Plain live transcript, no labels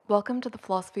Welcome to the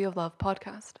Philosophy of Love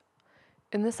podcast.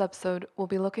 In this episode, we'll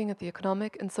be looking at the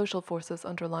economic and social forces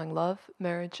underlying love,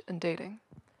 marriage, and dating.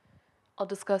 I'll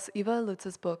discuss Eva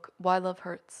Illouz's book, Why Love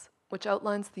Hurts, which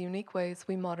outlines the unique ways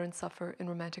we moderns suffer in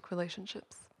romantic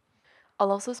relationships.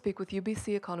 I'll also speak with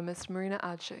UBC economist Marina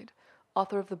Adshade,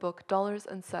 author of the book Dollars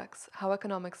and Sex, How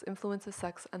Economics Influences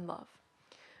Sex and Love.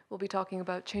 We'll be talking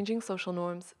about changing social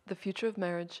norms, the future of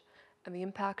marriage, and the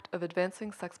impact of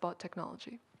advancing sex bot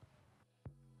technology.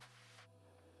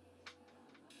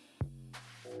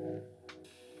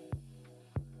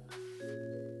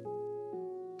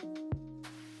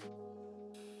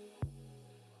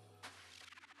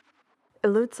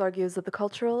 Illouz argues that the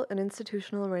cultural and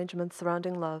institutional arrangements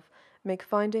surrounding love make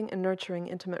finding and nurturing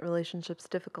intimate relationships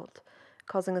difficult,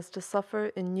 causing us to suffer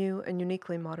in new and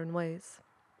uniquely modern ways.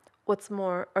 What's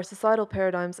more, our societal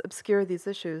paradigms obscure these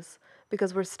issues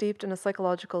because we're steeped in a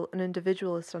psychological and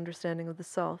individualist understanding of the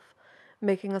self,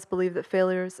 making us believe that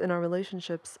failures in our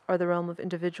relationships are the realm of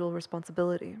individual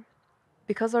responsibility.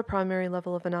 Because our primary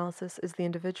level of analysis is the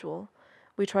individual,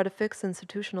 we try to fix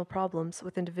institutional problems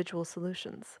with individual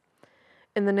solutions.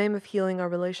 In the name of healing our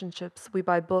relationships, we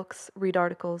buy books, read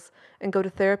articles, and go to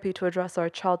therapy to address our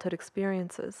childhood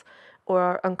experiences or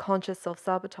our unconscious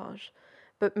self-sabotage.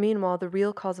 But meanwhile, the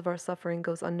real cause of our suffering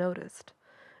goes unnoticed.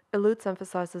 Illouz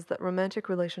emphasizes that romantic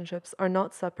relationships are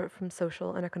not separate from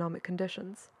social and economic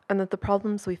conditions, and that the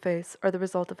problems we face are the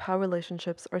result of how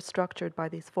relationships are structured by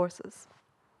these forces.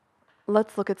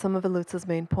 Let's look at some of Illouz's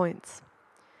main points.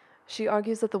 She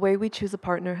argues that the way we choose a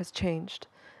partner has changed,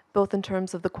 both in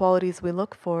terms of the qualities we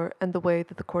look for and the way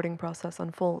that the courting process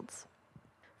unfolds.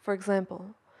 For example,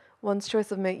 one's choice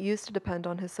of mate used to depend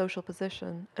on his social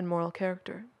position and moral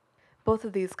character. Both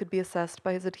of these could be assessed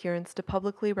by his adherence to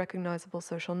publicly recognizable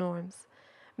social norms,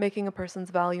 making a person's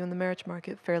value in the marriage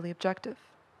market fairly objective.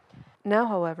 Now,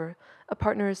 however, a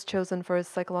partner is chosen for his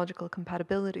psychological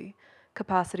compatibility,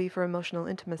 capacity for emotional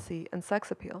intimacy, and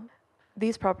sex appeal.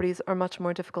 These properties are much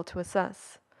more difficult to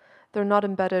assess. They're not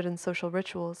embedded in social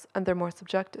rituals, and they're more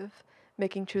subjective,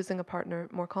 making choosing a partner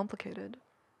more complicated.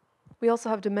 We also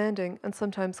have demanding and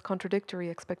sometimes contradictory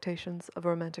expectations of a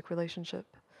romantic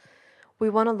relationship. We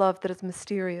want a love that is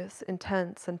mysterious,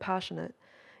 intense, and passionate,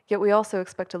 yet we also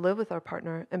expect to live with our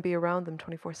partner and be around them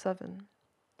 24/7.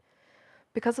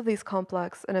 Because of these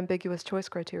complex and ambiguous choice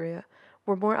criteria,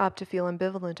 we're more apt to feel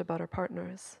ambivalent about our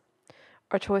partners.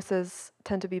 Our choices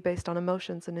tend to be based on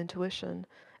emotions and intuition,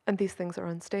 and these things are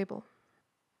unstable.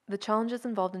 The challenges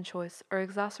involved in choice are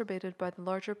exacerbated by the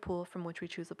larger pool from which we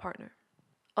choose a partner.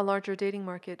 A larger dating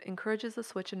market encourages a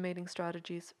switch in mating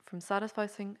strategies from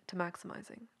satisficing to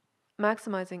maximizing.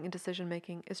 Maximizing in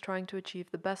decision-making is trying to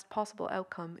achieve the best possible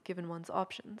outcome given one's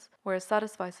options, whereas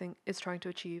satisficing is trying to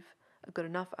achieve a good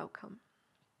enough outcome.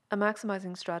 A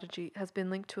maximizing strategy has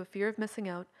been linked to a fear of missing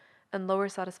out and lower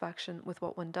satisfaction with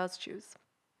what one does choose.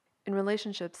 In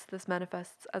relationships, this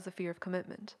manifests as a fear of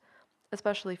commitment,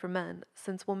 especially for men,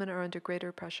 since women are under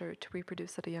greater pressure to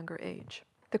reproduce at a younger age.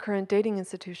 The current dating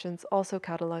institutions also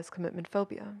catalyze commitment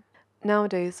phobia.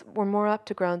 Nowadays, we're more apt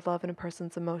to ground love in a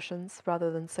person's emotions rather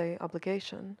than, say,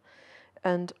 obligation,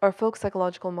 and our folk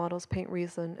psychological models paint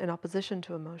reason in opposition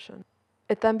to emotion.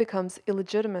 It then becomes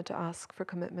illegitimate to ask for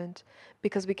commitment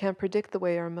because we can't predict the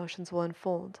way our emotions will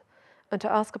unfold, and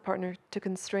to ask a partner to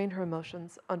constrain her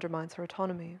emotions undermines her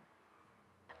autonomy.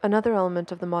 Another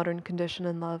element of the modern condition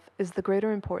in love is the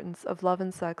greater importance of love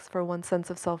and sex for one's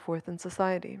sense of self-worth in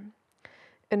society.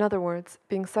 In other words,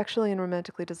 being sexually and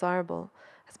romantically desirable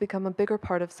has become a bigger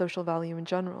part of social value in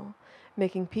general,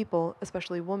 making people,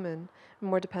 especially women,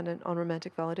 more dependent on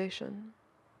romantic validation.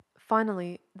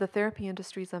 Finally, the therapy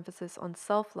industry's emphasis on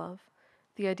self-love,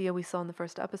 the idea we saw in the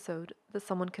first episode that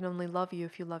someone can only love you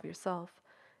if you love yourself,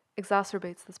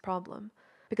 exacerbates this problem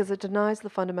because it denies the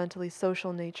fundamentally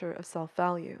social nature of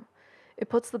self-value. It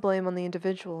puts the blame on the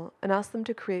individual and asks them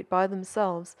to create by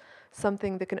themselves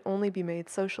something that can only be made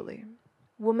socially.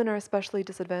 Women are especially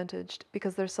disadvantaged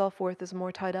because their self-worth is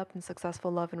more tied up in successful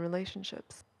love and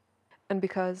relationships, and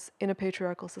because, in a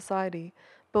patriarchal society,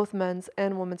 both men's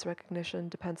and women's recognition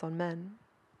depends on men.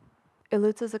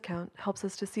 Illouz's account helps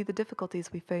us to see the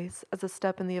difficulties we face as a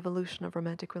step in the evolution of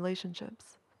romantic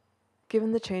relationships.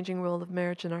 Given the changing role of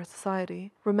marriage in our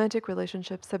society, romantic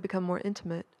relationships have become more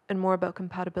intimate and more about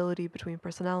compatibility between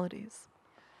personalities.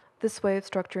 This way of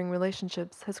structuring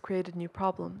relationships has created new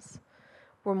problems.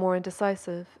 We're more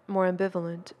indecisive, more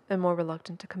ambivalent, and more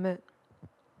reluctant to commit.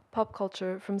 Pop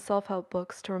culture, from self-help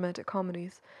books to romantic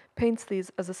comedies, paints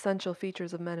these as essential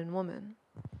features of men and women.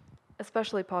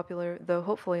 Especially popular, though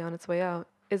hopefully on its way out,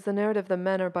 is the narrative that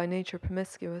men are by nature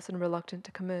promiscuous and reluctant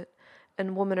to commit,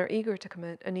 and women are eager to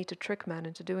commit and need to trick men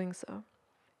into doing so.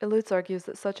 Illouz argues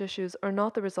that such issues are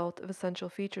not the result of essential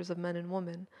features of men and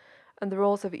women, and the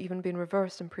roles have even been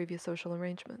reversed in previous social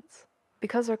arrangements.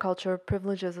 Because our culture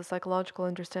privileges a psychological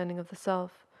understanding of the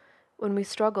self, when we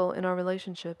struggle in our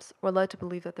relationships, we're led to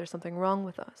believe that there's something wrong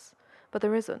with us, but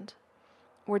there isn't.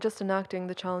 We're just enacting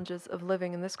the challenges of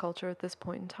living in this culture at this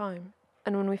point in time.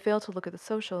 And when we fail to look at the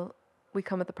social, we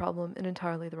come at the problem in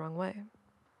entirely the wrong way.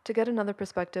 To get another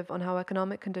perspective on how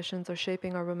economic conditions are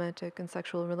shaping our romantic and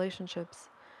sexual relationships,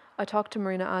 I talked to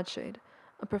Marina Adshade,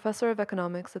 a professor of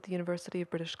economics at the University of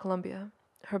British Columbia.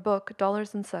 Her book,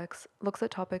 Dollars and Sex, looks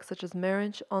at topics such as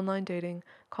marriage, online dating,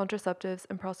 contraceptives,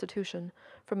 and prostitution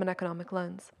from an economic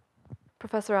lens.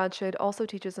 Professor Adshade also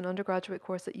teaches an undergraduate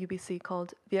course at UBC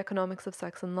called The Economics of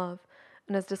Sex and Love,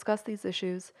 and has discussed these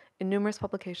issues in numerous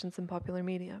publications in popular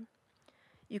media.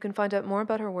 You can find out more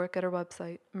about her work at her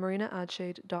website,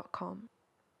 marinaadshade.com.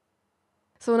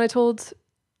 So when I told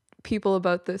people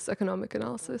about this economic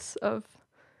analysis of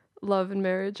love and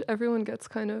marriage, everyone gets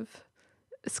kind of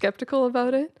skeptical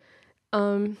about it.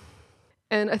 And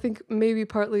I think maybe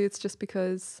partly it's just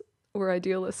because we're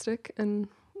idealistic and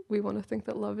we want to think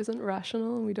that love isn't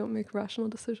rational and we don't make rational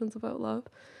decisions about love.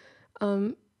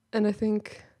 And I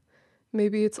think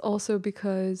maybe it's also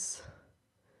because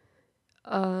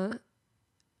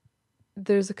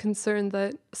there's a concern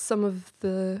that some of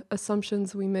the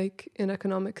assumptions we make in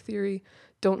economic theory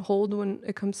don't hold when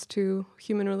it comes to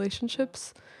human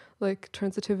relationships, like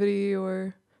transitivity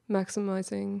or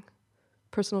maximizing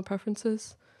personal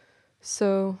preferences.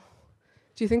 So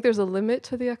do you think there's a limit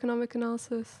to the economic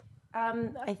analysis?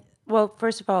 Well,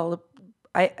 first of all,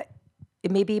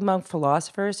 it may be among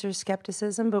philosophers there's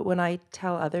skepticism, but when I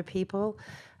tell other people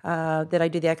that I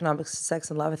do the economics of sex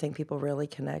and love, I think people really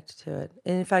connect to it.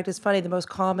 And in fact, it's funny, the most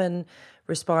common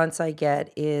response I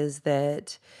get is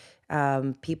that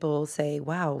people say,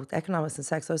 wow, economics and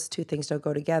sex, those two things don't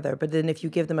go together. But then if you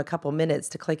give them a couple minutes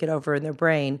to click it over in their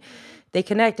brain, they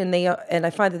connect, and I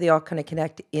find that they all kind of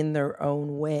connect in their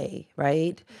own way,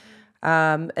 right?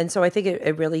 And so I think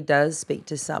it really does speak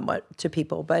to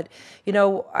people. But,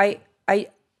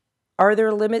 are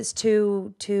there limits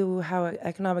to how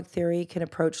economic theory can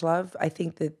approach love? I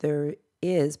think that there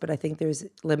is, but I think there's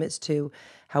limits to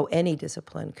how any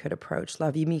discipline could approach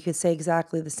love. You could say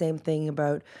exactly the same thing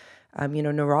about,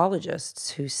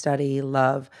 neurologists who study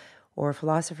love, or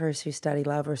philosophers who study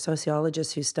love, or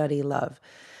sociologists who study love.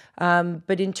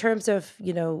 But in terms of,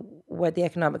 what the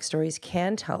economic stories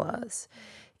can tell us,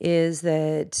 is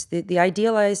that the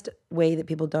idealized way that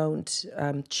people don't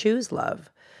choose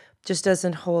love just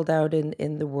doesn't hold out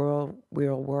in the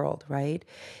real world, right?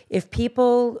 If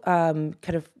people kind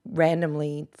of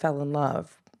randomly fell in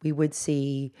love, we would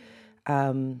see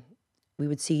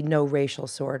no racial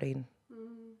sorting,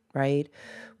 right?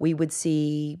 We would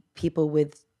see people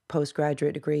with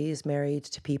postgraduate degrees married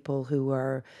to people who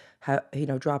are,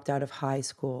 dropped out of high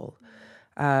school.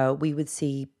 We wouldn't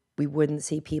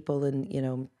see people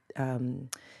in,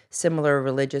 similar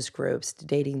religious groups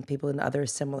dating people in other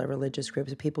similar religious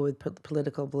groups, people with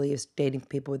political beliefs dating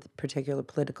people with particular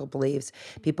political beliefs.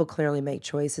 People clearly make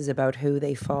choices about who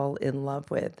they fall in love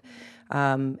with.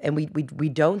 And we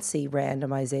don't see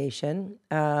randomization.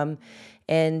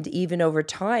 And even over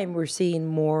time, we're seeing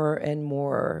more and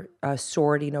more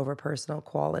sorting over personal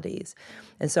qualities.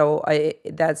 And so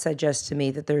that suggests to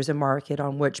me that there's a market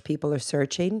on which people are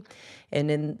searching.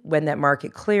 And when that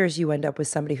market clears, you end up with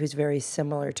somebody who's very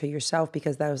similar to yourself,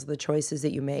 because those are the choices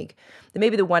that you make. And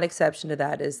maybe the one exception to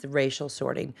that is the racial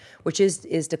sorting, which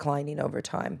is declining over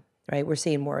time, right? We're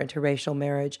seeing more interracial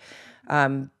marriage,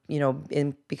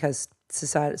 because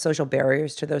social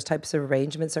barriers to those types of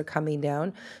arrangements are coming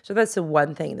down. So that's the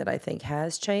one thing that I think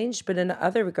has changed. But in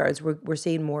other regards, we're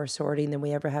seeing more sorting than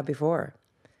we ever have before.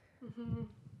 Mm-hmm.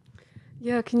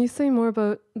 Yeah, can you say more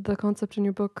about the concept in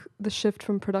your book, the shift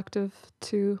from productive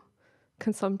to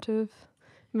consumptive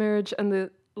marriage and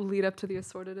the lead up to the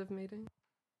assortative mating?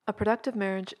 A productive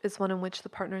marriage is one in which the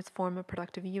partners form a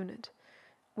productive unit,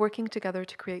 working together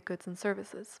to create goods and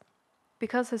services.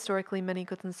 Because historically many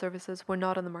goods and services were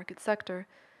not in the market sector,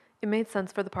 it made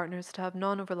sense for the partners to have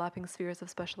non-overlapping spheres of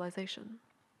specialization.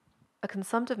 A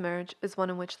consumptive marriage is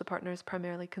one in which the partners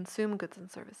primarily consume goods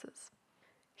and services.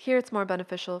 Here it's more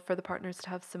beneficial for the partners to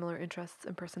have similar interests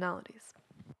and personalities.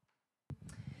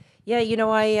 Yeah,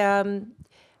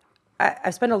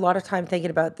 I've spent a lot of time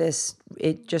thinking about this,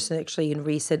 just actually in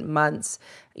recent months.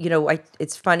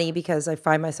 It's funny because I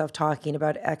find myself talking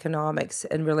about economics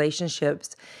and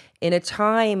relationships in a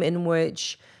time in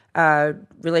which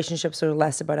relationships are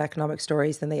less about economic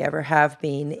stories than they ever have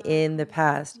been in the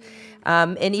past.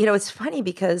 And it's funny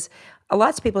because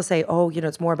lots of people say, oh,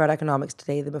 it's more about economics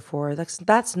today than before.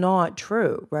 That's not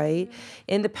true, right?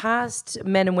 In the past,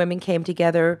 men and women came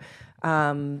together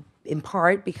in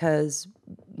part because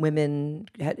women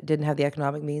didn't have the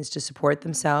economic means to support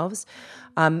themselves,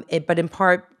 but in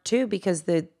part too because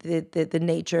the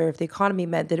nature of the economy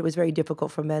meant that it was very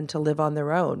difficult for men to live on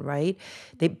their own, right?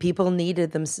 People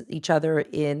needed each other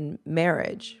in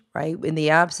marriage, right? In the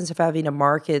absence of having a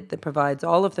market that provides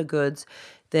all of the goods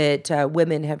that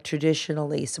women have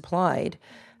traditionally supplied,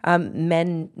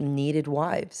 men needed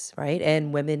wives, right?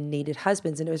 And women needed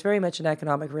husbands. And it was very much an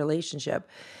economic relationship.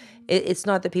 It's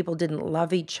not that people didn't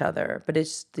love each other, but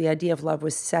it's the idea of love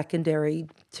was secondary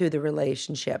to the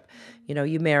relationship.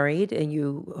 You married and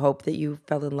you hope that you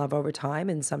fell in love over time,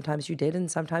 and sometimes you did and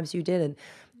sometimes you didn't.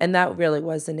 And that really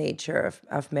was the nature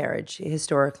of marriage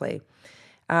historically.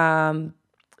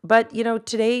 But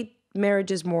today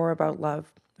marriage is more about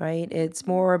love, right? It's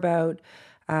more about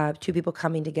two people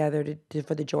coming together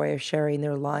for the joy of sharing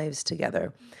their lives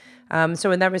together.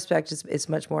 So in that respect, it's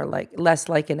much more less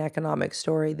like an economic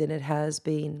story than it has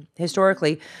been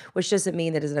historically, which doesn't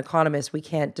mean that as an economist we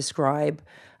can't describe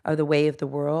the way of the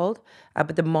world.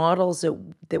 But the models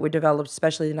that were developed,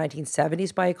 especially in the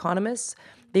 1970s by economists,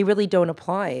 they really don't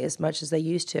apply as much as they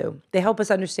used to. They help us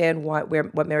understand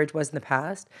what marriage was in the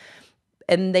past,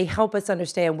 and they help us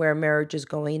understand where marriage is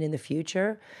going in the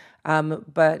future.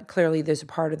 But clearly there's a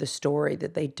part of the story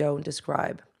that they don't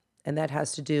describe, and that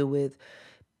has to do with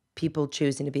people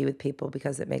choosing to be with people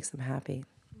because it makes them happy.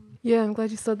 Yeah, I'm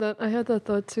glad you said that. I had that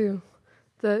thought too,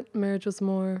 that marriage was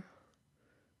more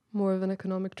of an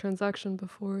economic transaction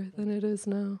before than it is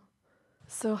now.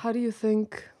 So what do you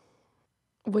think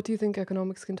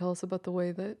economics can tell us about the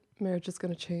way that marriage is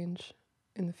going to change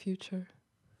in the future?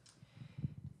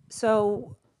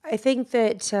 So I think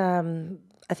that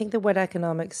what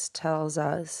economics tells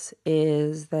us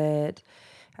is that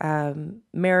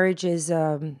marriage is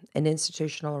an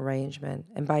institutional arrangement,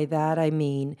 and by that I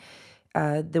mean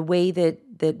the way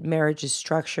that marriage is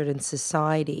structured in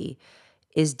society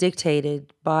is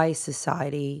dictated by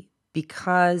society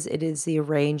because it is the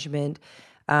arrangement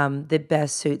that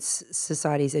best suits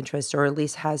society's interests, or at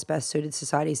least has best suited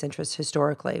society's interests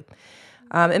historically.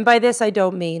 And by this, I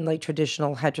don't mean like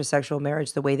traditional heterosexual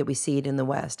marriage the way that we see it in the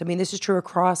West. I mean, this is true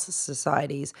across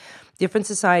societies. Different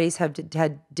societies have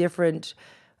had different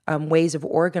ways of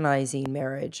organizing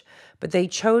marriage, but they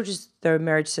chose their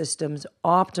marriage systems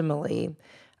optimally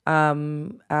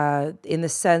in the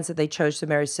sense that they chose the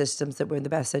marriage systems that were in the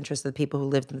best interest of the people who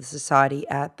lived in the society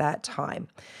at that time.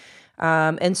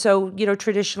 And so,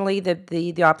 traditionally, the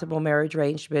optimal marriage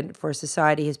arrangement for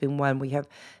society has been one we have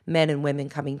men and women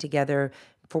coming together,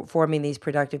 forming these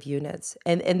productive units.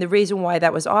 And the reason why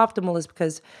that was optimal is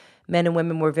because men and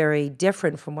women were very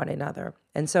different from one another.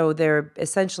 And so they're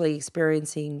essentially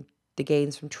experiencing the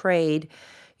gains from trade.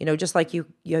 Just like you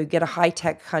get a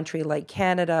high-tech country like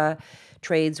Canada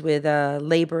trades with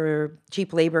a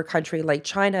cheap labor country like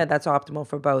China, that's optimal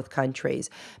for both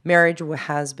countries. Marriage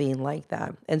has been like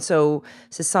that. And so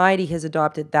society has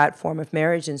adopted that form of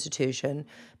marriage institution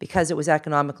because it was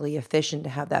economically efficient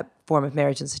to have that form of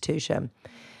marriage institution.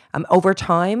 Over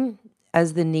time,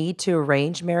 as the need to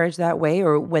arrange marriage that way,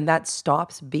 or when that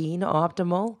stops being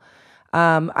optimal,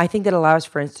 I think that allows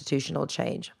for institutional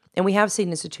change. And we have seen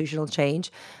institutional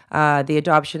change. The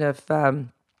adoption of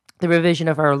the revision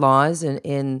of our laws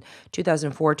in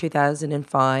 2004,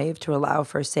 2005 to allow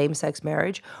for same-sex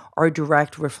marriage are a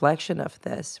direct reflection of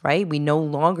this, right? We no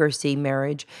longer see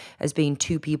marriage as being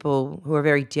two people who are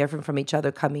very different from each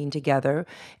other coming together.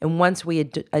 And once we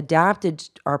adapted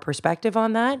our perspective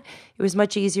on that, it was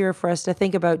much easier for us to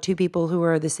think about two people who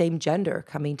are the same gender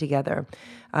coming together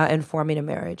and forming a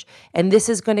marriage. And this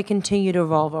is going to continue to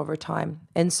evolve over time.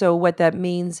 And so what that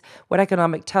means, what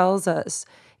economic tells us,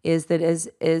 is that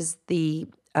as the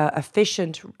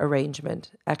efficient arrangement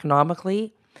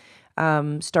economically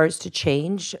starts to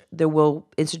change,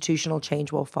 institutional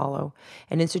change will follow.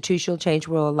 And institutional change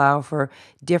will allow for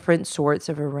different sorts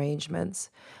of arrangements.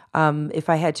 If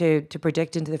I had to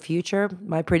predict into the future,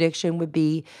 my prediction would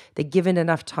be that given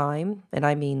enough time, and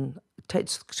I mean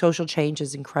social change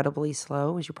is incredibly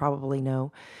slow, as you probably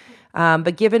know,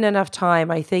 but given enough time,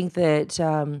 I think that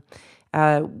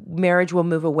marriage will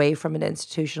move away from an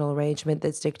institutional arrangement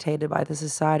that's dictated by the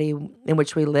society in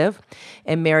which we live,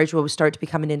 and marriage will start to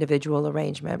become an individual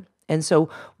arrangement. And so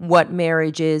what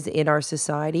marriage is in our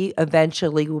society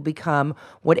eventually will become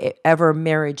whatever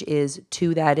marriage is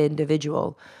to that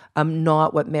individual,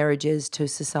 not what marriage is to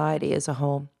society as a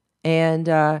whole. And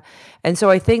so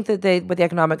I think that what the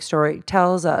economic story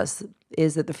tells us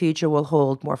is that the future will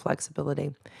hold more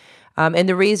flexibility. And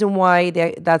the reason why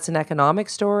that's an economic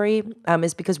story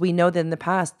is because we know that in the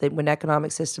past that when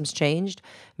economic systems changed,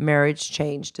 marriage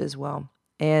changed as well.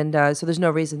 And so there's no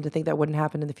reason to think that wouldn't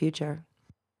happen in the future.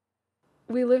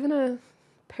 We live in a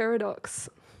paradox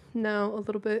now a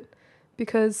little bit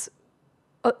because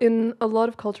in a lot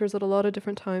of cultures at a lot of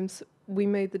different times we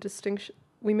made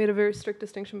a very strict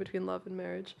distinction between love and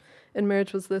marriage. And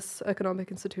marriage was this economic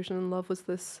institution and love was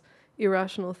this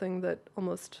irrational thing that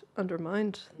almost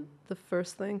undermined the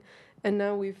first thing. And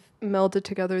now we've melded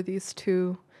together these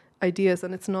two ideas,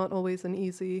 and it's not always an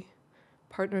easy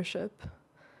partnership.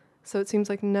 So it seems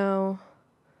like now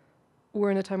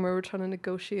we're in a time where we're trying to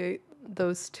negotiate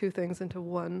those two things into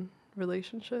one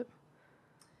relationship.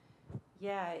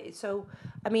 Yeah, so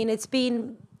I mean, it's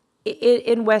been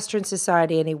in Western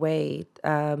society anyway.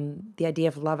 The idea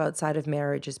of love outside of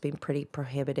marriage has been pretty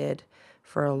prohibited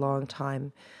for a long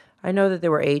time. I know that there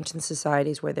were ancient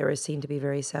societies where they were seen to be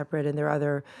very separate, and there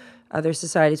are other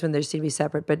societies when they're seen to be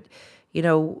separate. But you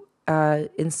know,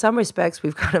 in some respects,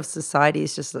 we've kind of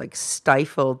societies just like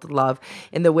stifled love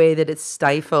in the way that it's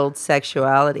stifled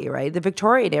sexuality, right? The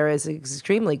Victorian era is an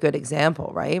extremely good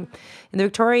example, right? In the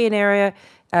Victorian era,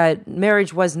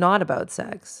 marriage was not about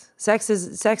sex.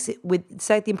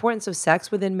 The importance of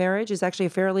sex within marriage is actually a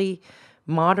fairly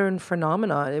modern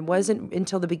phenomenon. It wasn't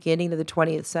until the beginning of the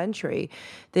 20th century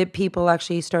that people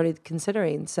actually started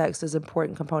considering sex as an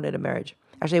important component of marriage.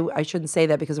 Actually, I shouldn't say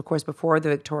that because, of course, before the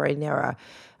Victorian era,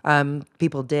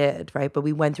 people did, right? But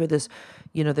we went through this,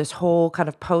 this whole kind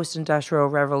of post-industrial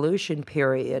revolution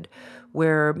period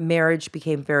where marriage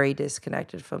became very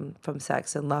disconnected from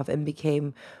sex and love and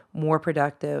became more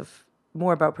productive,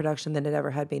 more about production than it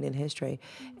ever had been in history,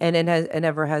 and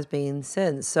ever has been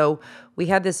since. So we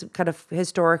had this kind of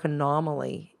historic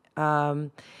anomaly,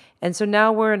 and so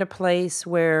now we're in a place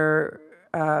where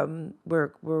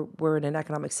we're in an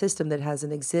economic system that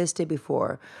hasn't existed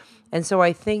before, and so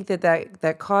I think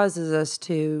that causes us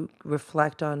to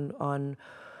reflect on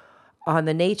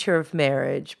the nature of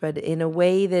marriage, but in a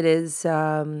way that is,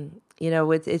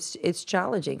 it's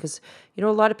challenging because, a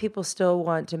lot of people still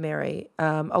want to marry.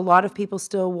 A lot of people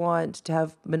still want to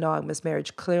have monogamous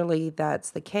marriage. Clearly, that's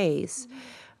the case.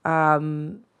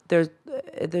 There's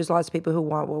lots of people who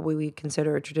want what we would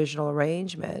consider a traditional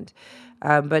arrangement.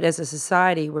 But as a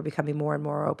society, we're becoming more and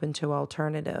more open to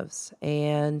alternatives.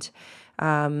 And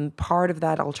part of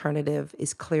that alternative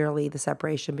is clearly the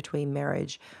separation between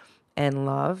marriage and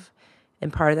love.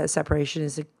 And part of that separation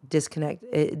is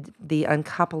the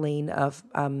uncoupling of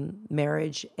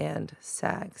marriage and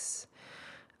sex.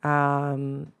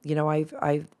 There's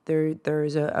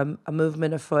a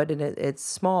movement afoot, and it's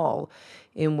small,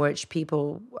 in which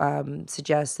people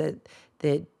suggest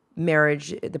that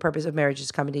marriage, the purpose of marriage,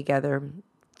 is coming together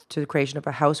to the creation of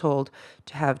a household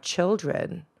to have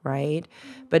children, right?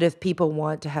 But if people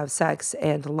want to have sex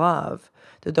and love,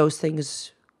 that those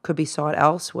things could be sought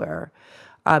elsewhere.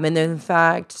 And in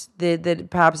fact, that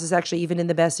perhaps it's actually even in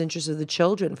the best interest of the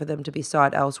children for them to be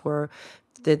sought elsewhere.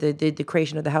 The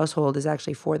creation of the household is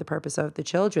actually for the purpose of the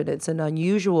children. It's an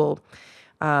unusual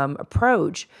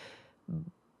approach,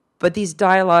 but these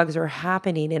dialogues are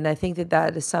happening, and I think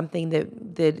that is something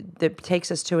that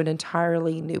takes us to an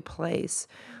entirely new place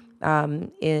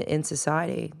in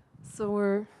society. So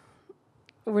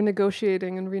we're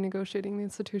negotiating and renegotiating the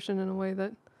institution in a way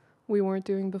that we weren't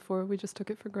doing before. We just took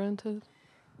it for granted.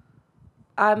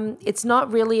 It's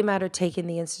not really a matter of taking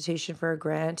the institution for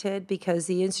granted because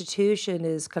the institution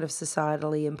is kind of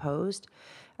societally imposed.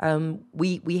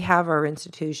 We have our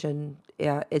institution.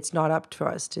 It's not up to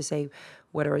us to say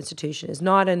what our institution is.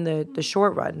 Not in the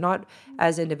short run, not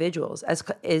as individuals. As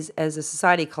a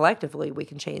society collectively, we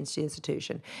can change the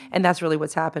institution. And that's really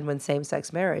what's happened when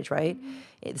same-sex marriage, right?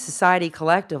 Society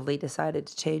collectively decided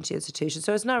to change the institution.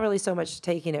 So it's not really so much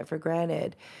taking it for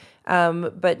granted.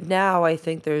 But now I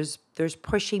think there's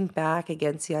pushing back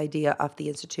against the idea of the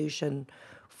institution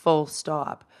full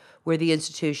stop, where the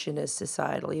institution is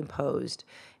societally imposed,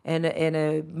 and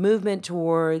a movement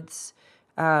towards,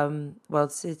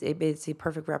 it's a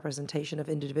perfect representation of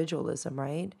individualism,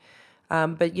 right?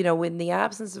 But, in the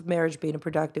absence of marriage being a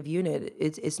productive unit,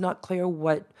 it's not clear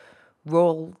what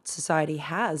role society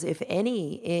has, if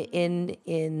any,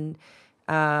 in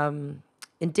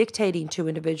dictating to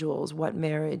individuals what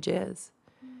marriage is.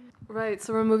 Right,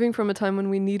 so we're moving from a time when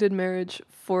we needed marriage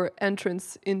for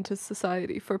entrance into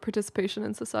society, for participation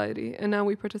in society, and now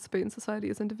we participate in society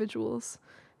as individuals.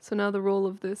 So now the role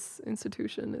of this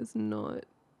institution is not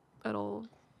at all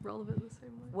relevant the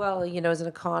same way. Well, as an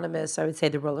economist, I would say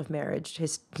the role of marriage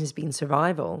has been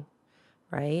survival,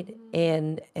 right?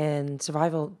 And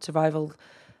survival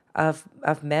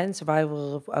of men,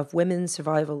 survival of women,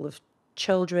 survival of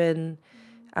children,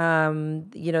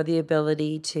 the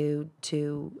ability to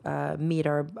meet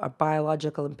our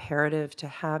biological imperative to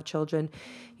have children,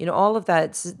 all of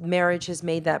that. Marriage has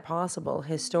made that possible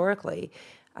historically,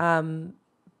 but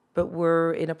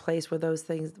we're in a place where those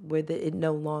things it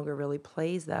no longer really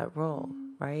plays that role,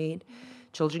 right?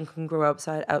 Children can grow up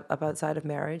outside of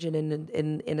marriage, and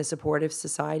in a supportive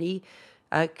society,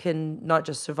 can not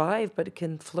just survive, but it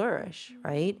can flourish,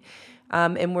 right?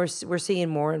 And we're seeing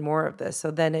more and more of this.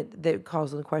 So then it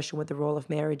calls into question what the role of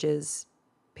marriage is,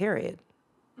 period.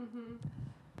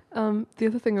 The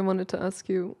other thing I wanted to ask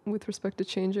you with respect to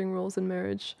changing roles in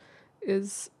marriage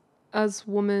is, as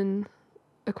women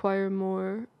acquire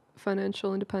more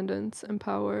financial independence and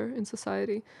power in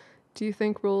society, do you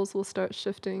think roles will start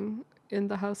shifting in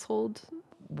the household?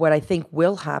 What I think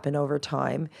will happen over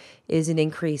time is an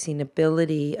increasing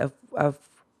ability of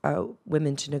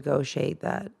women to negotiate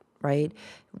that, right?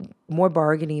 More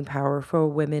bargaining power for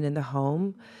women in the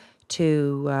home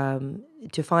to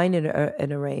find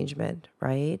an arrangement,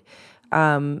 right?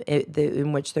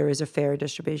 In which there is a fair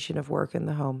distribution of work in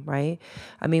the home, right?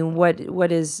 I mean,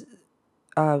 what is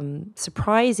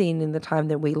surprising in the time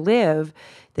that we live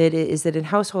is that in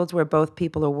households where both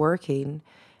people are working,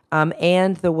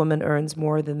 and the woman earns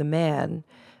more than the man,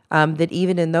 that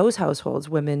even in those households,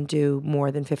 women do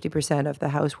more than 50% of the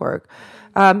housework.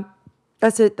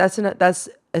 That's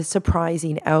a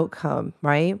surprising outcome,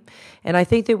 right? And I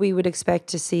think that we would expect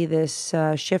to see this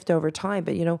shift over time.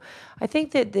 But I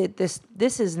think that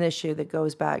this is an issue that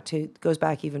goes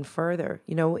back even further.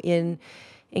 In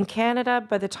Canada,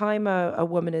 by the time a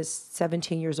woman is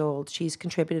 17 years old, she's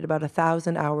contributed about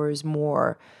 1,000 hours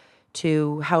more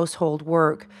to household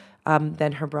work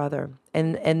than her brother.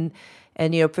 And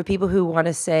for people who want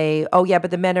to say, oh yeah,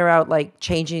 but the men are out like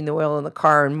changing the oil in the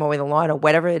car and mowing the lawn or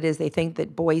whatever it is they think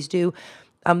that boys do,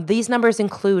 these numbers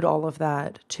include all of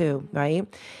that too,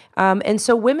 right? And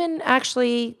so women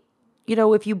actually,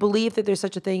 if you believe that there's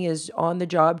such a thing as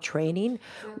on-the-job training,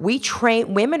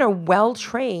 women are well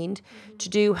trained to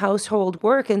do household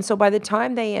work. And so by the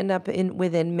time they end up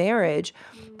within marriage,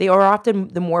 they are often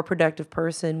the more productive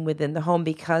person within the home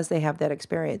because they have that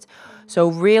experience. So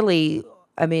really,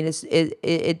 I mean,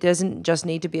 it doesn't just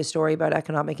need to be a story about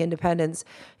economic independence.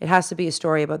 It has to be a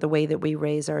story about the way that we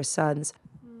raise our sons.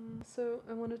 So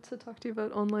I wanted to talk to you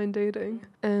about online dating.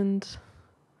 And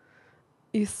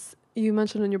you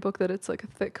mentioned in your book that it's like a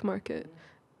thick market.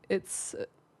 It's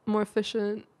more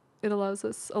efficient. It allows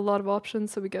us a lot of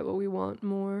options, so we get what we want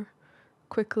more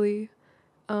quickly.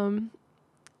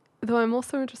 Though I'm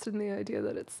also interested in the idea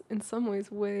that it's in some ways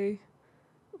way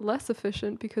less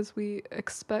efficient because we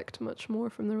expect much more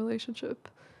from the relationship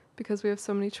because we have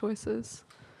so many choices.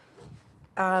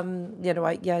 I've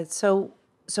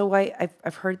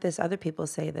heard this, other people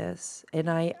say this,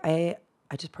 and I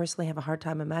just personally have a hard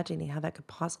time imagining how that could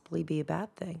possibly be a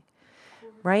bad thing,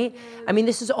 right? I mean,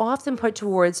 this is often put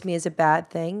towards me as a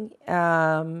bad thing,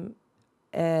 and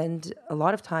a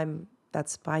lot of time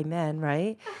that's by men,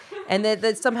 right? And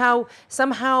that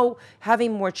somehow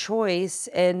having more choice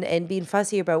and being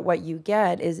fussy about what you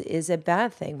get is a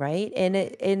bad thing, right?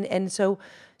 And so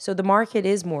the market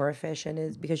is more efficient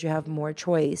is because you have more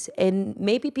choice, and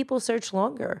maybe people search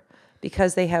longer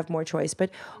because they have more choice. But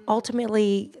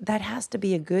ultimately, that has to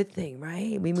be a good thing,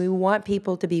 right? I mean, we want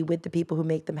people to be with the people who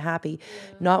make them happy,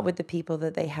 not with the people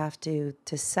that they have to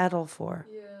settle for,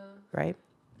 right?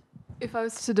 If I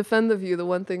was to defend the view, the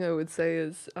one thing I would say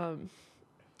is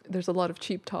there's a lot of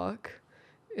cheap talk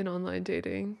in online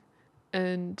dating,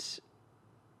 and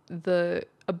the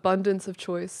abundance of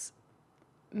choice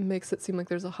makes it seem like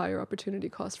there's a higher opportunity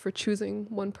cost for choosing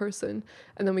one person,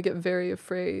 and then we get very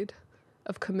afraid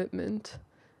of commitment.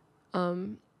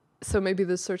 So maybe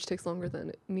the search takes longer than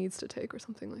it needs to take or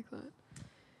something like that.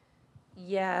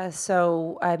 Yeah,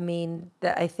 so I mean,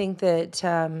 I think that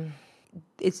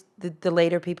it's the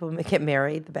later people get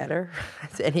married, the better.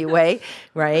 Anyway,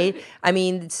 right? I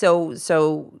mean, so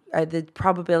the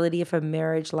probability of a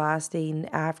marriage lasting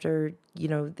after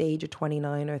the age of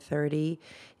 29 or 30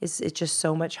 is it's just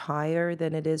so much higher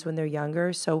than it is when they're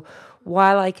younger. So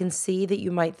while I can see that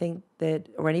you might think that,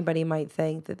 or anybody might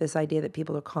think that this idea that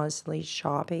people are constantly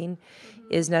shopping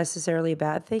is necessarily a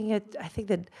bad thing, I think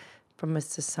that from a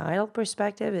societal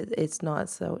perspective, it's not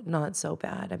so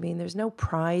bad. I mean, there's no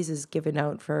prizes given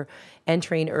out for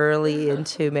entering early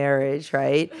into marriage,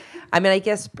 right? I mean, I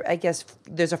guess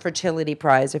there's a fertility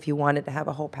prize if you wanted to have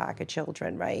a whole pack of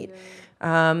children, right?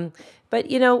 Yeah. But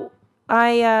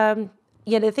I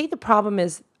think the problem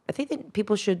is I think that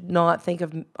people should not think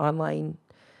of online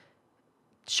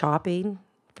shopping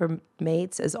for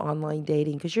mates as online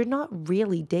dating, because you're not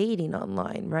really dating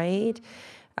online, right?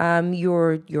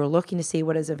 You're looking to see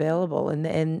what is available, and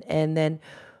then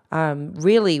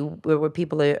really, where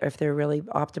people are, if they're really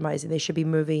optimizing, they should be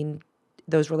moving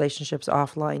those relationships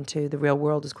offline to the real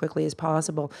world as quickly as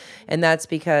possible. And that's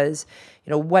because,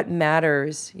 what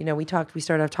matters, we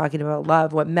started off talking about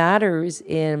love. What matters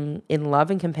in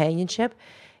love and companionship,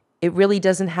 it really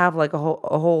doesn't have like a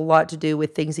whole lot to do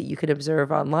with things that you could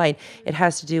observe online. It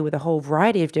has to do with a whole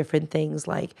variety of different things,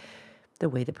 like the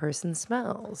way the person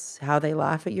smells, how they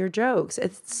laugh at your jokes.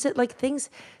 It's like these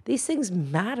things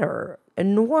matter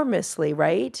enormously,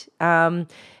 right? And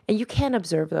you can't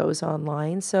observe those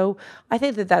online. So I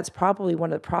think that that's probably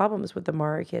one of the problems with the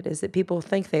market, is that people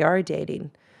think they are dating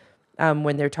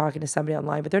when they're talking to somebody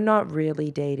online, but they're not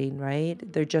really dating, right?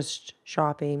 They're just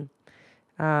shopping.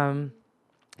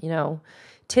 You know,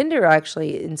 Tinder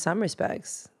actually, in some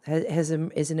respects, is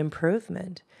an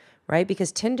improvement, right?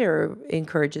 Because Tinder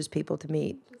encourages people to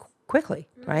meet quickly,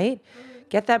 right?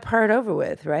 Get that part over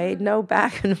with, right? No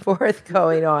back and forth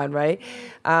going on, right?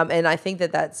 And I think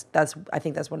that's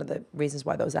one of the reasons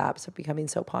why those apps are becoming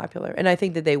so popular. And I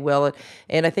think that they will,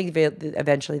 and I think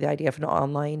eventually the idea of an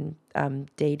online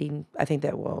dating, I think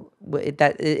that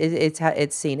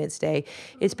it's seen its day.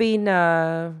 It's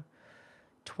been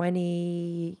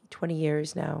 20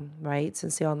 years now, right?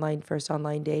 Since the first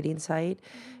online dating site.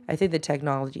 I think the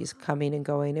technology is coming and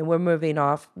going, and we're moving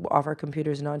off our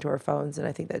computers and onto our phones, and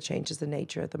I think that changes the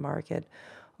nature of the market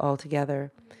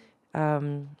altogether.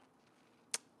 But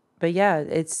yeah,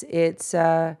 I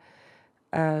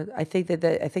think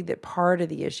that part of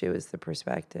the issue is the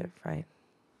perspective, right?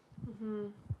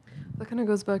 That kind of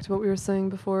goes back to what we were saying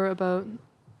before about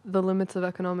the limits of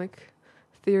economic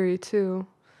theory too.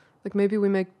 Like maybe we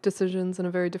make decisions in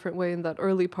a very different way in that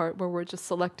early part where we're just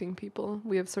selecting people.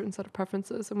 We have a certain set of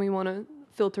preferences and we want to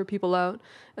filter people out.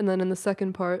 And then in the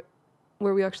second part,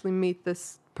 where we actually meet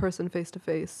this person face to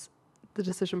face, the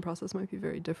decision process might be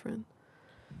very different.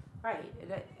 Right.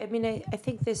 I mean, I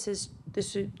think this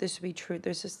would be true.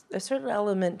 There's a certain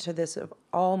element to this of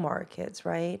all markets,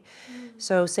 right?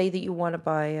 So say that you want to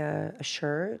buy a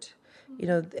shirt,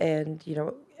 and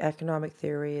economic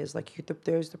theory is like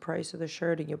there's the price of the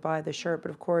shirt and you buy the shirt, but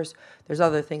of course there's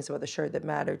other things about the shirt that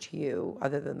matter to you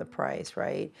other than the price,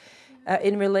 right?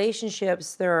 In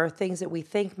relationships, there are things that we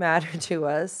think matter to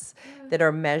us that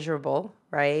are measurable,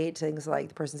 right? Things like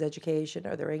the person's education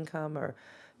or their income or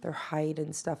their height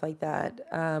and stuff like that.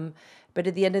 But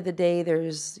at the end of the day,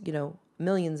 there's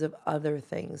millions of other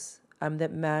things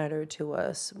that matter to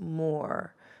us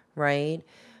more, right?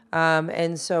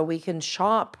 And so we can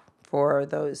shop for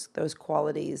those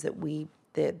qualities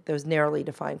those narrowly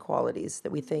defined qualities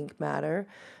that we think matter.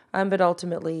 But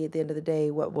ultimately, at the end of the day,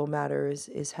 what will matter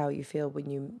is how you feel when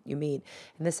you meet.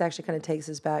 And this actually kind of takes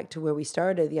us back to where we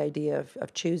started, the idea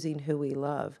of choosing who we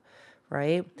love,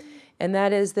 right? And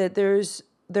that is that there's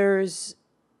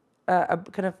a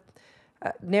kind of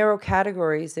narrow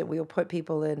categories that we'll put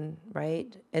people in,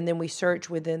 right? And then we search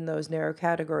within those narrow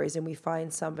categories and we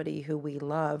find somebody who we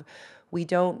love. We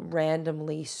don't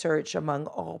randomly search among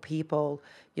all people,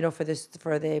 for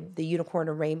the unicorn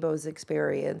and rainbows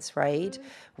experience, right?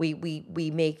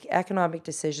 We make economic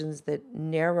decisions that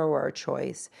narrow our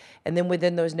choice. And then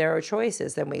within those narrow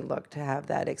choices, then we look to have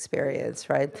that experience,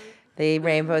 right? The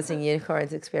rainbows and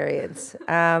unicorns experience.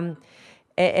 And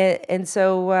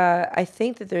so I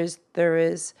think that there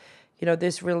is,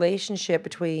 this relationship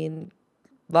between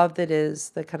love that is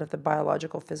the kind of the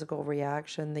biological, physical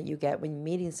reaction that you get when you're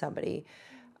meeting somebody,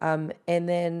 and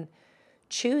then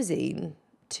choosing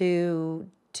to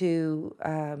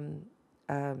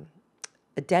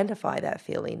identify that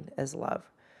feeling as love,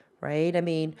 right? I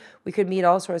mean, we could meet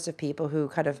all sorts of people who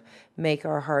kind of make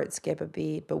our heart skip a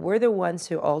beat, but we're the ones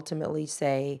who ultimately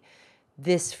say,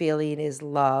 this feeling is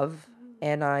love,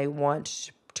 and I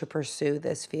want to pursue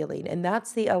this feeling. And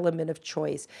that's the element of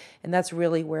choice. And that's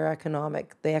really where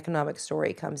the economic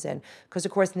story comes in. Because,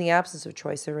 of course, in the absence of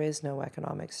choice, there is no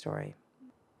economic story.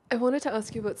 I wanted to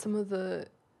ask you about some of the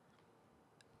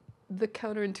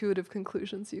counterintuitive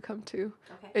conclusions you come to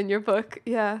in your book.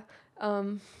 Yeah.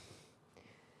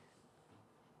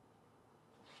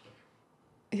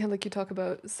 Yeah, like you talk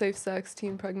about safe sex,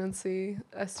 teen pregnancy,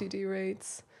 STD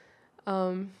rates.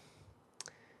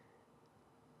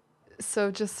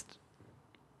 So just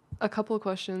a couple of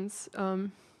questions.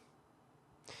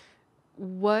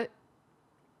 What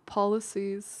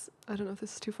policies, I don't know if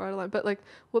this is too far out of line, but like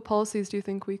what policies do you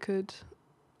think we could,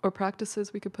 or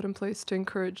practices we could put in place to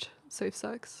encourage safe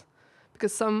sex?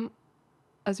 Because some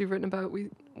as you've written about,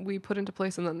 we put into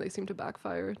place and then they seem to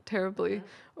backfire terribly.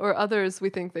 Or others we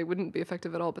think they wouldn't be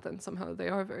effective at all, but then somehow they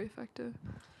are very effective.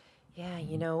 Yeah,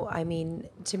 I mean,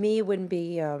 to me, it wouldn't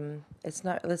be. It's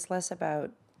not. It's less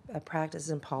about practices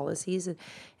and policies,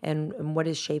 and what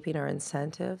is shaping our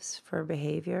incentives for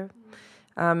behavior.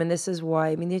 And this is why.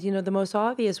 I mean, the most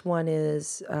obvious one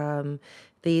is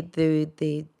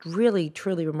the really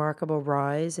truly remarkable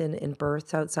rise in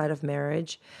births outside of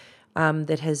marriage,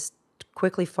 that has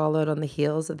quickly followed on the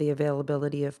heels of the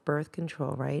availability of birth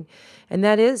control, right? And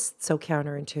that is so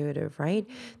counterintuitive, right?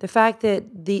 The fact that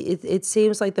it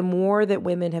seems like the more that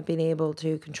women have been able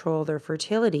to control their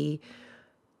fertility,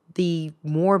 the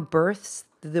more births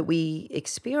that we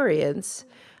experience,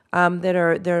 that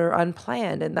are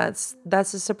unplanned, and that's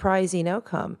a surprising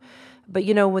outcome. But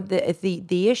with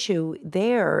the issue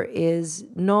there is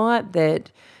not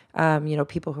that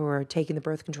people who are taking the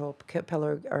birth control pill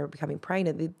are becoming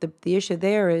pregnant. The issue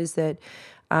there is that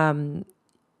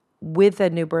with the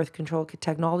new birth control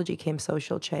technology came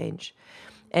social change.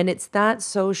 And it's that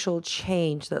social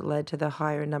change that led to the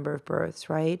higher number of births,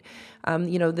 right?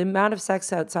 The amount of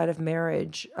sex outside of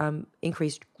marriage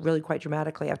increased really quite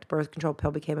dramatically after birth control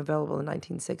pill became available in the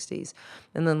 1960s,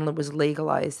 and then it was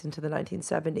legalized into the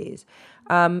 1970s.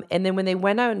 And then when they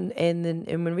went out and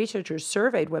when researchers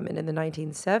surveyed women in the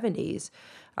 1970s,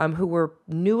 who were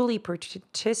newly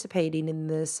participating in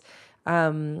this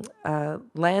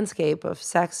landscape of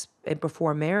sex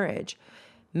before marriage,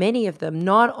 many of them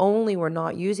not only were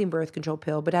not using birth control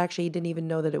pill, but actually didn't even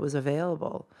know that it was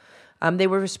available. They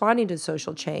were responding to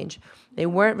social change. They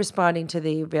weren't responding to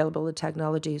the available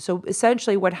technology. So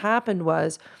essentially what happened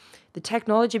was the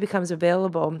technology becomes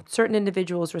available. Certain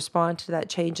individuals respond to that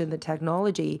change in the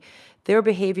technology. Their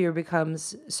behavior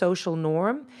becomes social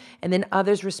norm, and then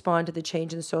others respond to the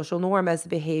change in the social norm as the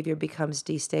behavior becomes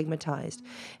destigmatized.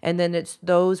 And then it's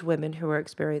those women who are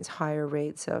experience higher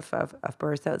rates of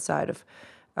birth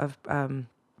of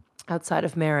outside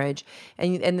of marriage,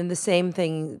 and then the same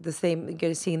thing,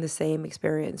 you're seeing the same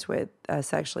experience with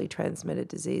sexually transmitted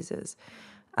diseases,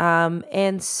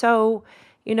 and so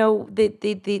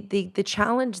the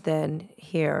challenge then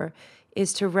here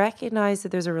is to recognize that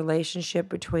there's a relationship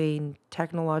between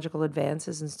technological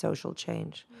advances and social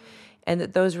change, and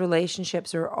that those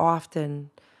relationships are often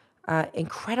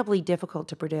incredibly difficult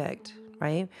to predict,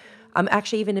 right?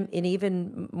 Actually,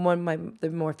 even one of the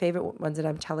more favorite ones that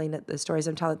I'm telling, the stories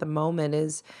I'm telling at the moment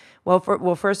is,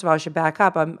 first of all, I should back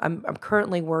up. I'm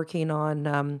currently working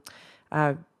on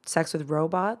sex with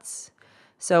robots.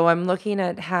 So I'm looking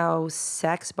at how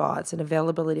sex bots and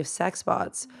availability of sex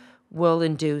bots will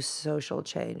induce social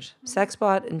change. Sex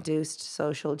bot induced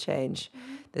social change.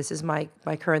 This is my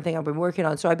current thing I've been working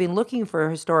on. So I've been looking for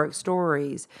historic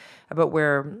stories about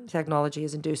where technology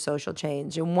has induced social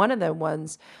change. And one of the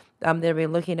ones that I've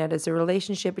been looking at is the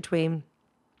relationship between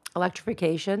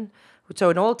electrification. So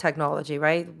an old technology,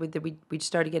 right? We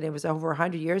started getting, it was over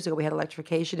 100 years ago, we had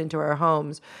electrification into our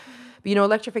homes. But,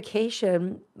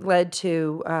 electrification led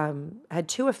to, had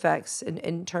two effects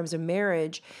in terms of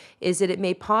marriage, is that it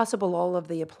made possible all of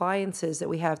the appliances that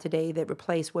we have today that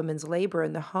replace women's labor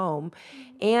in the home,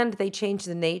 and they changed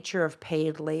the nature of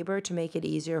paid labor to make it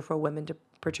easier for women to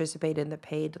participate in the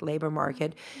paid labor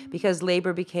market, because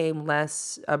labor became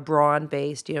less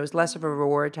brawn-based. It was less of a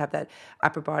reward to have that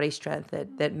upper body strength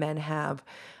that men have.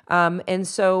 And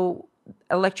so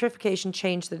electrification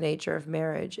changed the nature of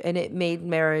marriage, and it made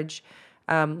marriage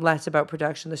less about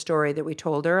production, the story that we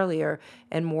told earlier,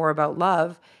 and more about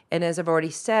love. And as I've already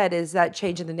said, is that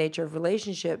change in the nature of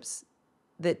relationships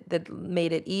that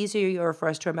made it easier for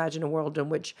us to imagine a world in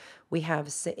which we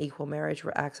have equal marriage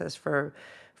access for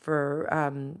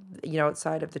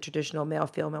outside of the traditional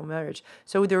male-female marriage.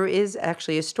 So there is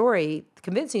actually a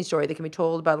convincing story that can be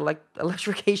told about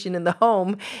electrification in the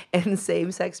home and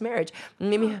same-sex marriage. I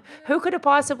mean, who could have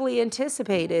possibly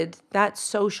anticipated that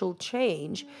social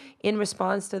change in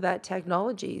response to that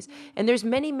technologies? And there's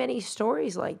many, many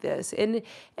stories like this.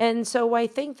 And so I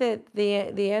think that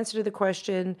the answer to the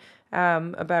question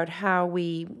about how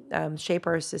we shape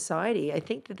our society, I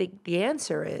think that the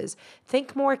answer is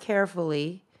think more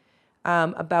carefully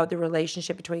about the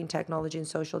relationship between technology and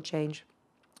social change.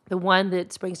 The one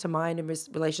that springs to mind in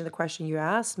relation to the question you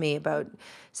asked me about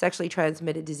sexually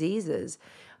transmitted diseases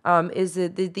is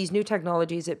that these new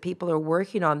technologies that people are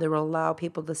working on that will allow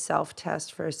people to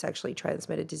self-test for sexually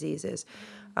transmitted diseases,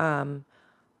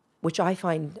 which I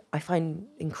find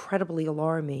incredibly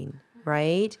alarming.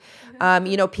 Right,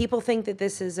 people think that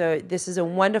this is a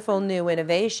wonderful new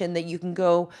innovation that you can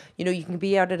go, you can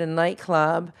be out at a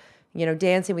nightclub,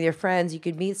 dancing with your friends, you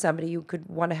could meet somebody, you could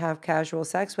want to have casual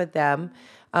sex with them.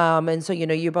 And so,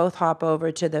 you both hop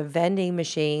over to the vending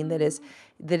machine that is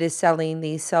selling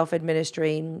these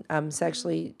self-administering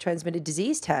sexually transmitted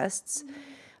disease tests.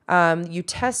 You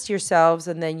test yourselves,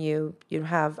 and then you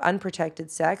have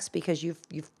unprotected sex because you've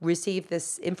received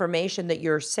this information that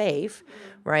you're safe,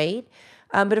 right?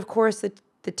 But of course,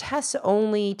 the tests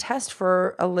only test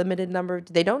for a limited number.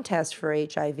 They don't test for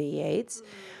HIV/AIDS.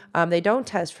 They don't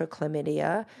test for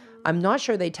chlamydia. I'm not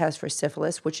sure they test for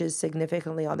syphilis, which is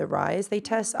significantly on the rise. They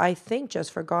test, I think,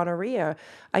 just for gonorrhea.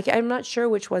 I'm not sure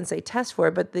which ones they test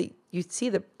for, but you see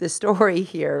the story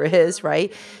here is,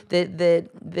 right,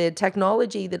 the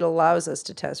technology that allows us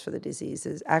to test for the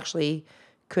diseases actually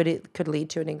could lead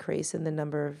to an increase in the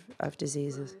number of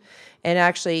diseases. And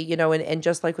actually, and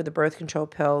just like with the birth control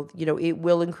pill, it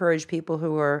will encourage people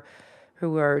who are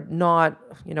not,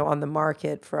 on the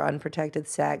market for unprotected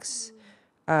sex,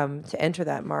 to enter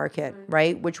that market,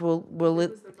 right? Which will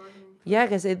yeah,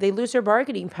 because they lose their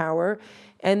bargaining power,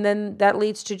 and then that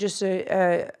leads to just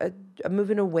a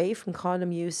moving away from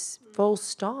condom use, full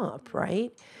stop,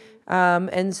 right?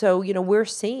 And so, we're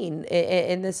seeing,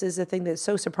 and this is the thing that's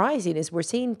so surprising, is we're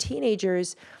seeing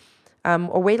teenagers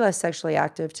are way less sexually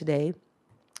active today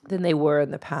than they were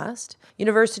in the past.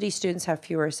 University students have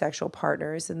fewer sexual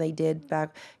partners than they did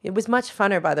back. It was much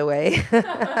funner, by the way,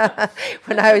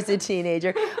 when I was a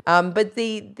teenager. But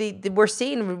we're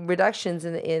seeing reductions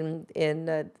in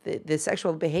the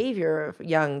sexual behavior of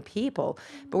young people,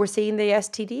 but we're seeing the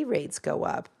STD rates go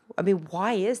up. I mean,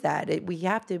 why is that? We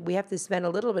have to spend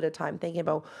a little bit of time thinking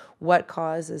about what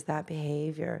causes that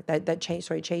behavior, that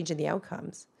change in the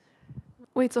outcomes.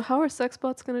 Wait, so how are sex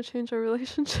bots going to change our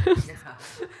relationships?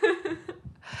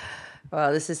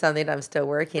 Well, this is something I'm still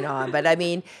working on, but I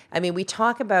mean, we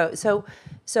talk about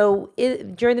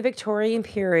during the Victorian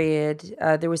period,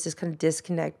 there was this kind of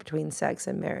disconnect between sex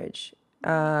and marriage.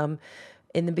 In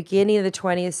the beginning of the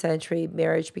 20th century,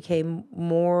 marriage became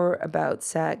more about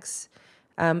sex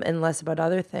and less about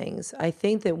other things. I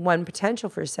think that one potential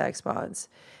for sex bots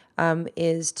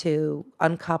is to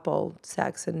uncouple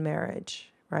sex and marriage.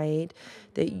 Right?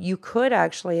 That you could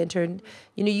actually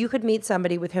you could meet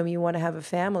somebody with whom you want to have a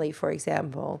family, for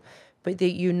example, but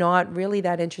that you're not really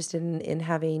that interested in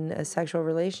having a sexual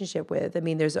relationship with. I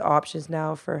mean, there's options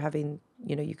now for having,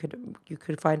 you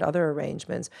could find other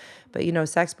arrangements, but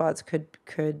sex bots could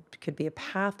be a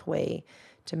pathway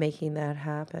to making that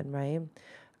happen, right?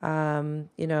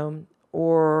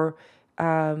 Or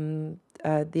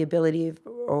the ability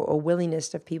or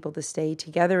willingness of people to stay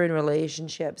together in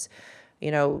relationships.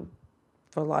 For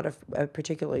a lot of,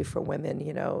 particularly for women,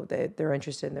 they're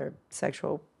interested in their sex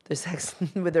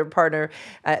with their partner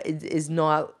is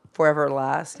not forever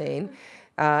lasting,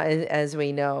 as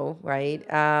we know, right?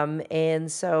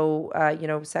 And so,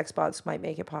 sex bots might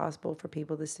make it possible for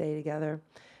people to stay together,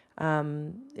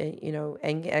 and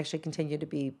actually continue to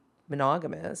be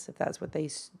monogamous if that's what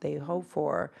they hope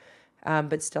for,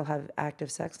 but still have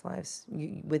active sex lives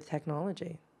with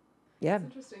technology. Yeah.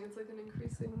 It's interesting.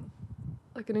 It's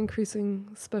like an increasing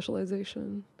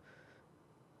specialization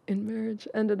in marriage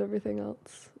and in everything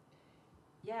else.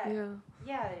 Yeah.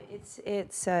 It's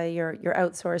you're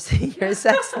outsourcing your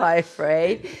sex life,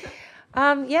 right?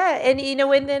 Yeah, and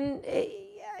and then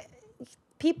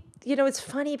people, it's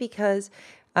funny because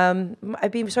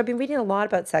I've been reading a lot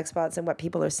about sex bots and what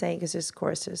people are saying, because there's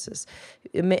this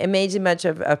amazing much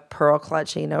of pearl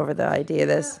clutching over the idea of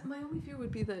this. My only fear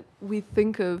would be that we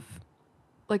think of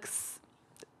like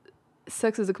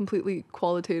sex is a completely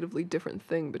qualitatively different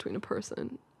thing between a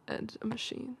person and a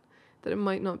machine, that it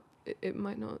might not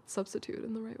substitute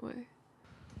in the right way.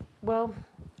 Well,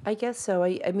 I guess so.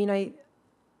 I mean,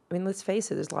 let's face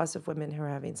it, there's lots of women who are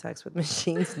having sex with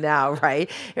machines now, right?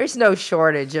 There's no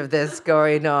shortage of this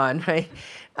going on, right?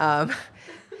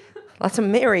 Lots of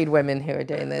married women who are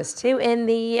doing this too.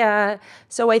 And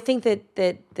so I think that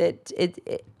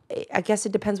it I guess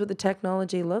it depends what the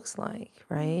technology looks like,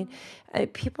 right?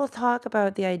 People talk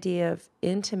about the idea of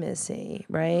intimacy,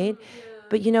 right?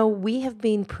 But, we have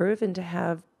been proven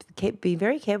to be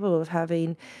very capable of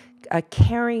having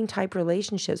caring type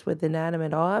relationships with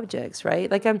inanimate objects,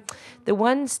 right? Like the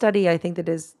one study I think that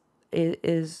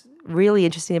is really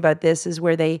interesting about this is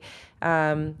where they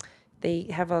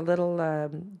have a little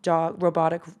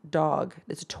robotic dog.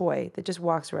 It's a toy that just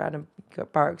walks around and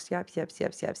barks, yaps, yaps,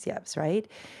 yaps, yaps, yaps, right?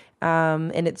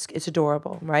 And it's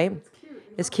adorable, right?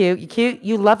 It's cute.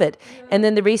 You love it. Yeah. And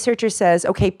then the researcher says,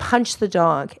 okay, punch the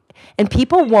dog. And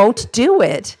people won't do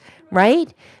it,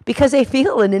 right? Because they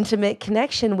feel an intimate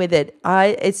connection with it.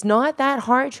 It's not that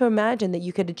hard to imagine that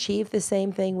you could achieve the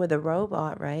same thing with a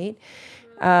robot, right?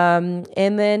 And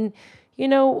then,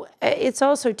 it's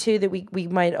also too that we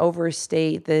might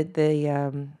overstate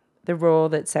the role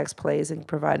that sex plays in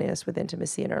providing us with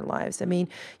intimacy in our lives. I mean,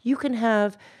 you can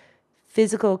have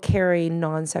physical caring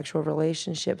non-sexual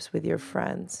relationships with your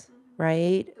friends,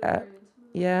 right?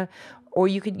 Yeah. Or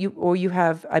you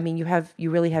have, I mean, you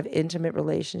really have intimate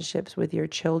relationships with your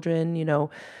children.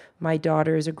 My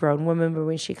daughter is a grown woman, but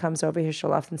when she comes over here,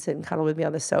 she'll often sit and cuddle with me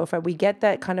on the sofa. We get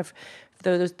that kind of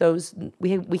those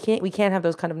we can't have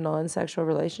those kind of non-sexual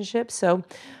relationships. So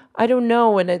I don't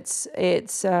know, and it's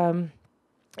a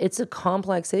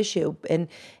complex issue, and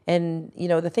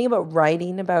the thing about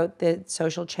writing about the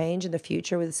social change in the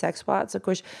future with sex bots, of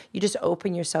course, you just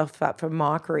open yourself up for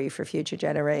mockery for future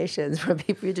generations. For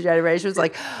future generations,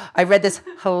 like I read this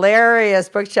hilarious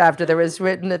book chapter that was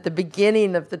written at the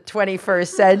beginning of the 21st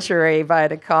century by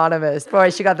an economist.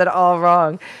 Boy, she got that all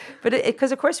wrong, but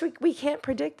because of course we can't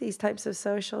predict these types of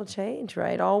social change,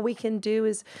 right? All we can do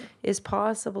is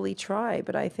possibly try,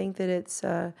 but I think that it's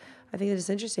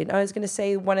interesting. I was going to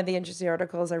say one of the interesting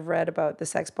articles I've read about the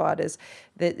sex bot is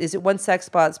that once sex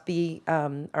bots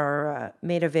are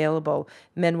made available,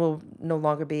 men will no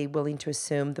longer be willing to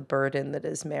assume the burden that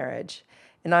is marriage.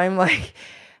 And I'm like,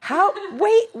 how?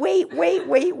 Wait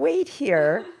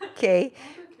here. Okay.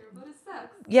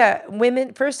 Yeah,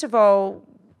 women. First of all,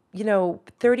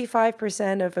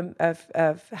 35%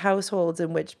 of households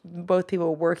in which both people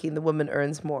are working, the woman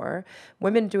earns more.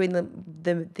 Women doing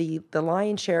the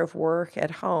lion's share of work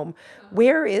at home.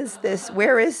 Where is this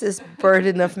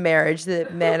burden of marriage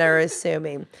that men are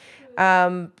assuming?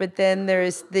 But then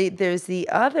there's the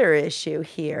other issue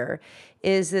here,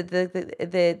 is that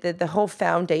the whole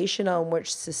foundation on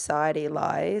which society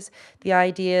lies, the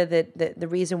idea that the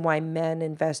reason why men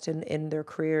invest in their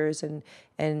careers and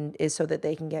is so that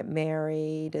they can get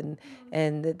married, and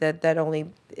that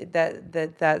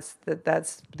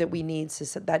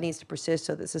needs to persist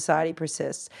so that society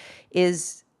persists,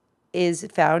 is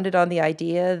founded on the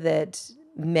idea that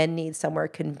men need somewhere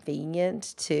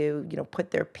convenient to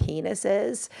put their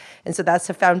penises, and so that's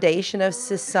the foundation of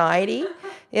society.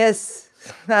 Yes,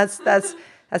 that's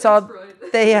all.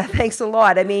 Yeah, thanks a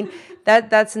lot. I mean,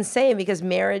 that's insane, because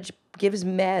marriage gives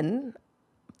men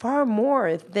far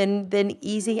more than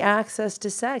easy access to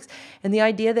sex. And the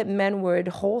idea that men would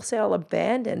wholesale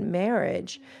abandon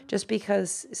marriage just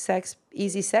because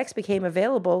easy sex became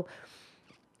available,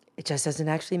 it just doesn't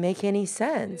actually make any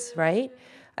sense, right?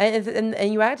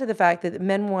 And you add to the fact that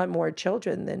men want more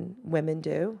children than women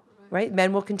do, right?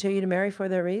 Men will continue to marry for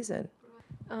their reason.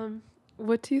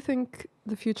 What do you think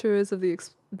the future is of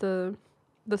the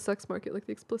sex market, like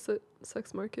the explicit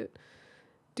sex market?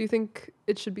 Do you think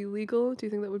it should be legal? Do you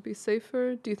think that would be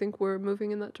safer? Do you think we're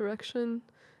moving in that direction?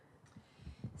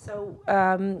 So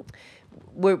our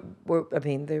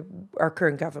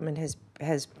current government has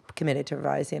committed to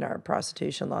revising our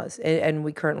prostitution laws, and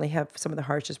we currently have some of the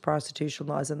harshest prostitution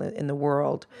laws in the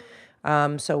world.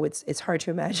 So it's hard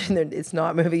to imagine that it's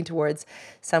not moving towards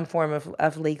some form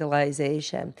of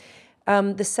legalization.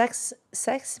 The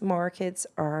sex markets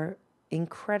are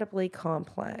incredibly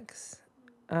complex.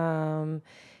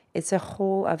 It's a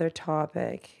whole other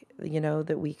topic,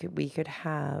 that we could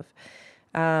have.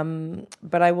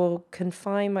 But I will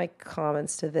confine my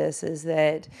comments to this: is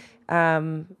that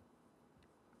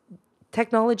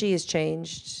technology has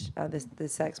changed the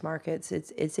sex markets.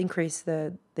 It's increased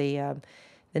the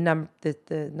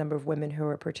number of women who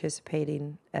are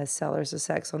participating as sellers of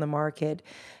sex on the market,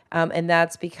 and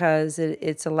that's because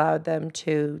it's allowed them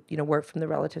to work from the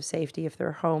relative safety of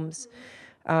their homes.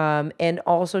 And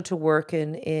also to work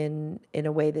in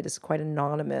a way that is quite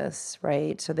anonymous,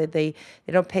 right? So that they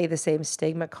don't pay the same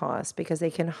stigma costs, because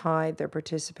they can hide their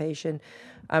participation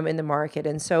in the market.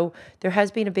 And so there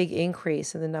has been a big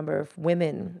increase in the number of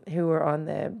women who are on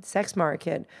the sex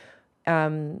market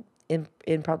in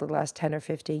probably the last 10 or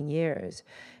 15 years.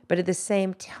 But at the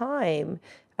same time,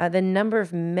 the number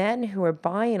of men who are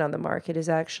buying on the market is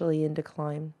actually in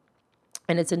decline.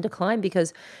 And it's in decline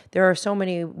because there are so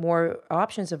many more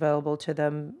options available to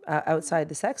them outside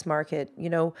the sex market.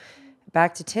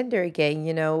 Back to Tinder again,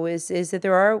 is that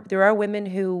there are women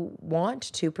who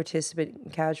want to participate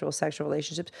in casual sexual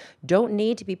relationships, don't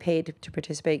need to be paid to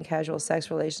participate in casual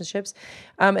sex relationships.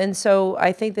 And so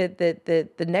I think that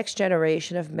the next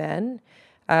generation of men,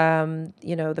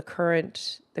 the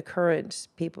current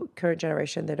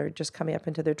generation that are just coming up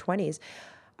into their 20s,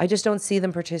 I just don't see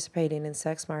them participating in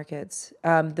sex markets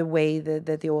the way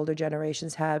that the older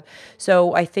generations have.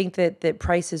 So I think that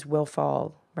prices will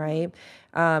fall, right?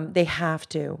 They have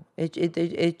to.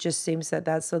 It just seems that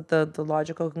that's the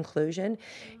logical conclusion.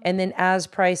 And then as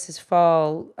prices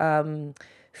fall,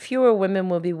 fewer women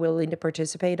will be willing to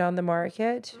participate on the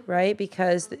market, right?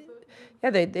 Because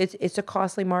it's a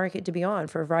costly market to be on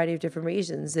for a variety of different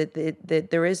reasons. That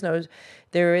there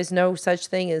is no such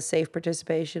thing as safe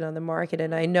participation on the market.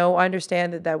 And I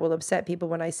understand that will upset people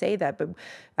when I say that,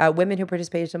 but women who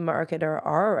participate in the market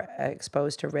are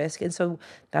exposed to risk, and so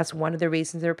that's one of the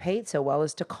reasons they're paid so well,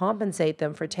 is to compensate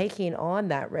them for taking on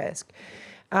that risk.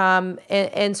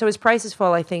 And so as prices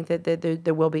fall, I think that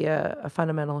there will be a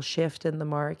fundamental shift in the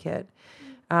market.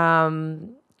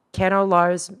 Can our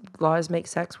laws make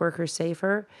sex workers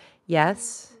safer?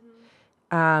 Yes.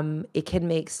 It can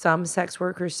make some sex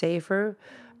workers safer,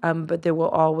 but there will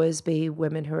always be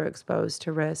women who are exposed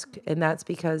to risk, and that's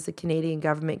because the Canadian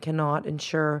government cannot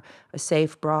ensure a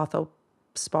safe brothel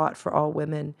spot for all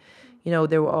women.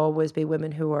 There will always be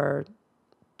women who are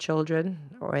children,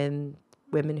 and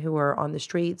women who are on the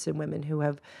streets, and women who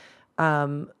have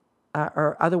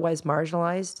are otherwise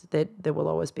marginalized, that will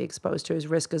always be exposed to as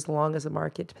risk as long as the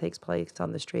market takes place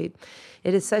on the street.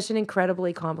 It is such an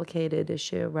incredibly complicated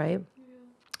issue, right?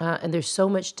 And there's so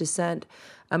much dissent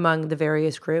among the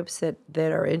various groups that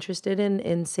are interested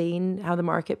in seeing how the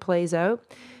market plays out.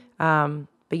 But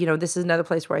this is another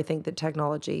place where I think that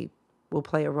technology will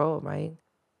play a role, right?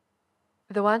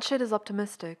 Though Adshade is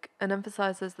optimistic and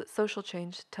emphasizes that social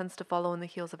change tends to follow in the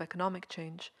heels of economic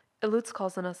change, Illouz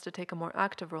calls on us to take a more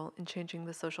active role in changing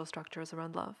the social structures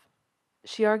around love.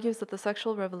 She argues that the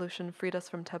sexual revolution freed us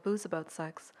from taboos about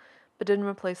sex, but didn't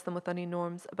replace them with any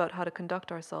norms about how to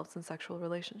conduct ourselves in sexual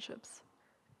relationships.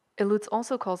 Illouz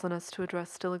also calls on us to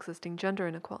address still existing gender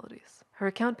inequalities. Her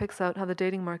account picks out how the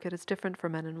dating market is different for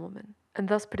men and women, and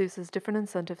thus produces different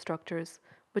incentive structures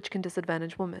which can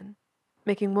disadvantage women,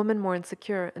 making women more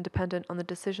insecure and dependent on the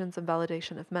decisions and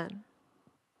validation of men.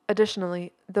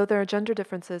 Additionally, though there are gender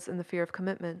differences in the fear of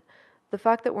commitment, the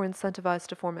fact that we're incentivized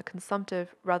to form a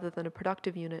consumptive rather than a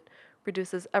productive unit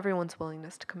reduces everyone's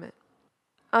willingness to commit.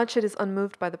 Adshade is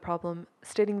unmoved by the problem,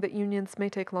 stating that unions may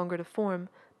take longer to form,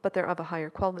 but they're of a higher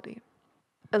quality.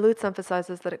 Illouz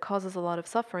emphasizes that it causes a lot of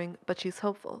suffering, but she's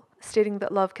hopeful, stating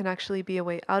that love can actually be a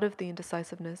way out of the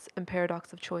indecisiveness and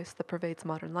paradox of choice that pervades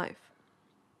modern life.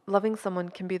 Loving someone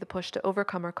can be the push to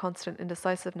overcome our constant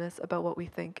indecisiveness about what we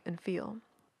think and feel.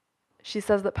 She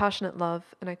says that passionate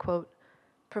love, and I quote,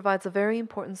 provides a very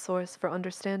important source for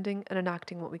understanding and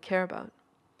enacting what we care about.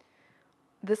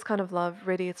 This kind of love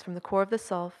radiates from the core of the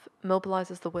self,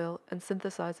 mobilizes the will, and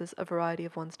synthesizes a variety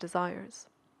of one's desires.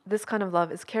 This kind of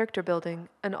love is character building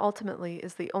and ultimately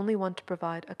is the only one to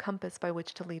provide a compass by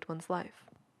which to lead one's life.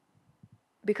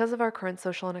 Because of our current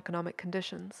social and economic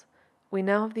conditions, we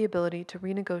now have the ability to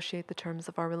renegotiate the terms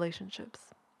of our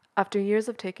relationships. After years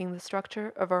of taking the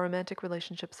structure of our romantic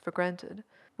relationships for granted,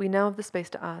 we now have the space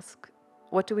to ask,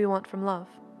 what do we want from love?